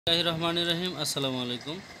রহমানির রহিম আসসালামু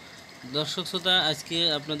আলাইকুম দর্শক শ্রোতা, আজকে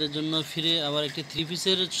আপনাদের জন্য ফিরে আবার একটি থ্রি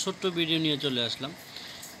পিসের ছোট্ট ভিডিও নিয়ে চলে আসলাম।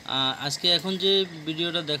 আজকে এখন যে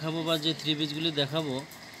ভিডিওটা দেখাবো বা যে থ্রি পিসগুলি দেখাবো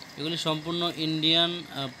এগুলি সম্পূর্ণ ইন্ডিয়ান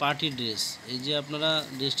পার্টি ড্রেস। এই যে আপনারা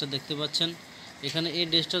ড্রেসটা দেখতে পাচ্ছেন, এখানে এই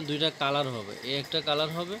ড্রেসটার দুইটা কালার হবে, এই একটা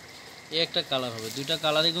কালার হবে, এই একটা কালার হবে। দুইটা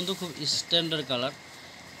কালারই কিন্তু খুব স্ট্যান্ডার্ড কালার।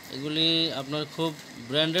 এগুলি আপনার খুব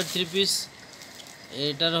ব্র্যান্ডেড থ্রি পিস।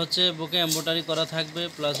 এটার হচ্ছে বুকে এমব্রয়ডারি করা থাকবে,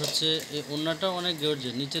 প্লাস হচ্ছে এই ওড়নাটাও অনেক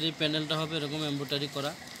গর্জেস। নিচের এই প্যানেলটা হবে এরকম এমব্রয়ডারি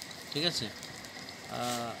করা, ঠিক আছে।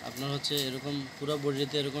 আপনার হচ্ছে এরকম পুরো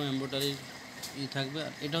বডিতে এরকম এমব্রয়ডারি থাকবে।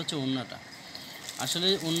 আর এটা হচ্ছে ওড়নাটা। আসলে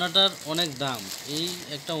ওড়নাটার অনেক দাম। এই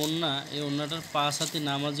একটা ওড়না, এই ওড়নাটার 5 হাতি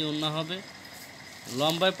নামাজি ওড়না হবে,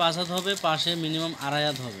 লম্বায় 5 হাত হবে, পাশে মিনিমাম 2.5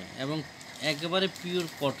 হাত হবে, এবং একেবারে পিওর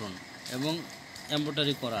কটন এবং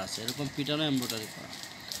এমব্রয়ডারি করা আছে, এরকম পিটানো এমব্রয়ডারি করা।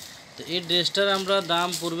 তো এই ড্রেসটার আমরা দাম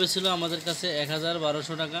পূর্বে ছিল আমাদের কাছে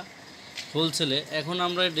 1012 টাকা হোলসেলে। এখন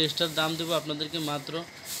আমরা এই ড্রেসটার দাম দেবো আপনাদেরকে মাত্র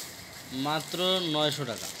 900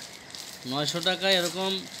 টাকা। 900 টাকায়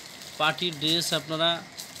এরকম পার্টি ড্রেস আপনারা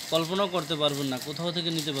কল্পনাও করতে পারবেন না, কোথাও থেকে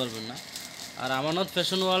নিতে পারবেন না। আর আমানত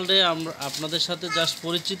ফ্যাশন ওয়ার্ল্ডে আমরা আপনাদের সাথে জাস্ট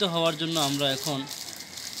পরিচিত হওয়ার জন্য আমরা এখন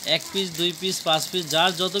 1 পিস 2 পিস 5 পিস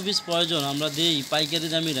যার যত পিস প্রয়োজন আমরা দিই, পাইকারি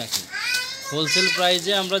দামই রাখি। হোলসেল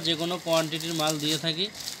প্রাইসে আমরা যে কোনো কোয়ান্টিটির মাল দিয়ে থাকি।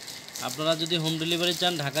 আপনারা যদি হোম ডেলিভারি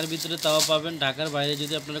চান ঢাকার ভিতরে তাও পাবেন, ঢাকার বাইরে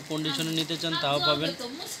যদি আপনারা কন্ডিশনে নিতে চান তাও পাবেন।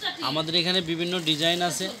 আমাদের এখানে বিভিন্ন ডিজাইন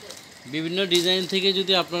আছে, বিভিন্ন ডিজাইন থেকে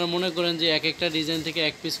যদি আপনারা মনে করেন যে এক একটা ডিজাইন থেকে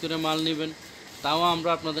 1 পিস করে মাল নেবেন, তাও আমরা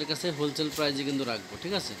আপনাদের কাছে হোলসেল প্রাইসে কিন্তু রাখবো,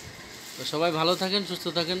 ঠিক আছে। তো সবাই ভালো থাকেন, সুস্থ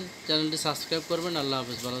থাকেন, চ্যানেলটি সাবস্ক্রাইব করবেন। আল্লাহ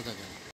হাফেজ, ভালো থাকেন।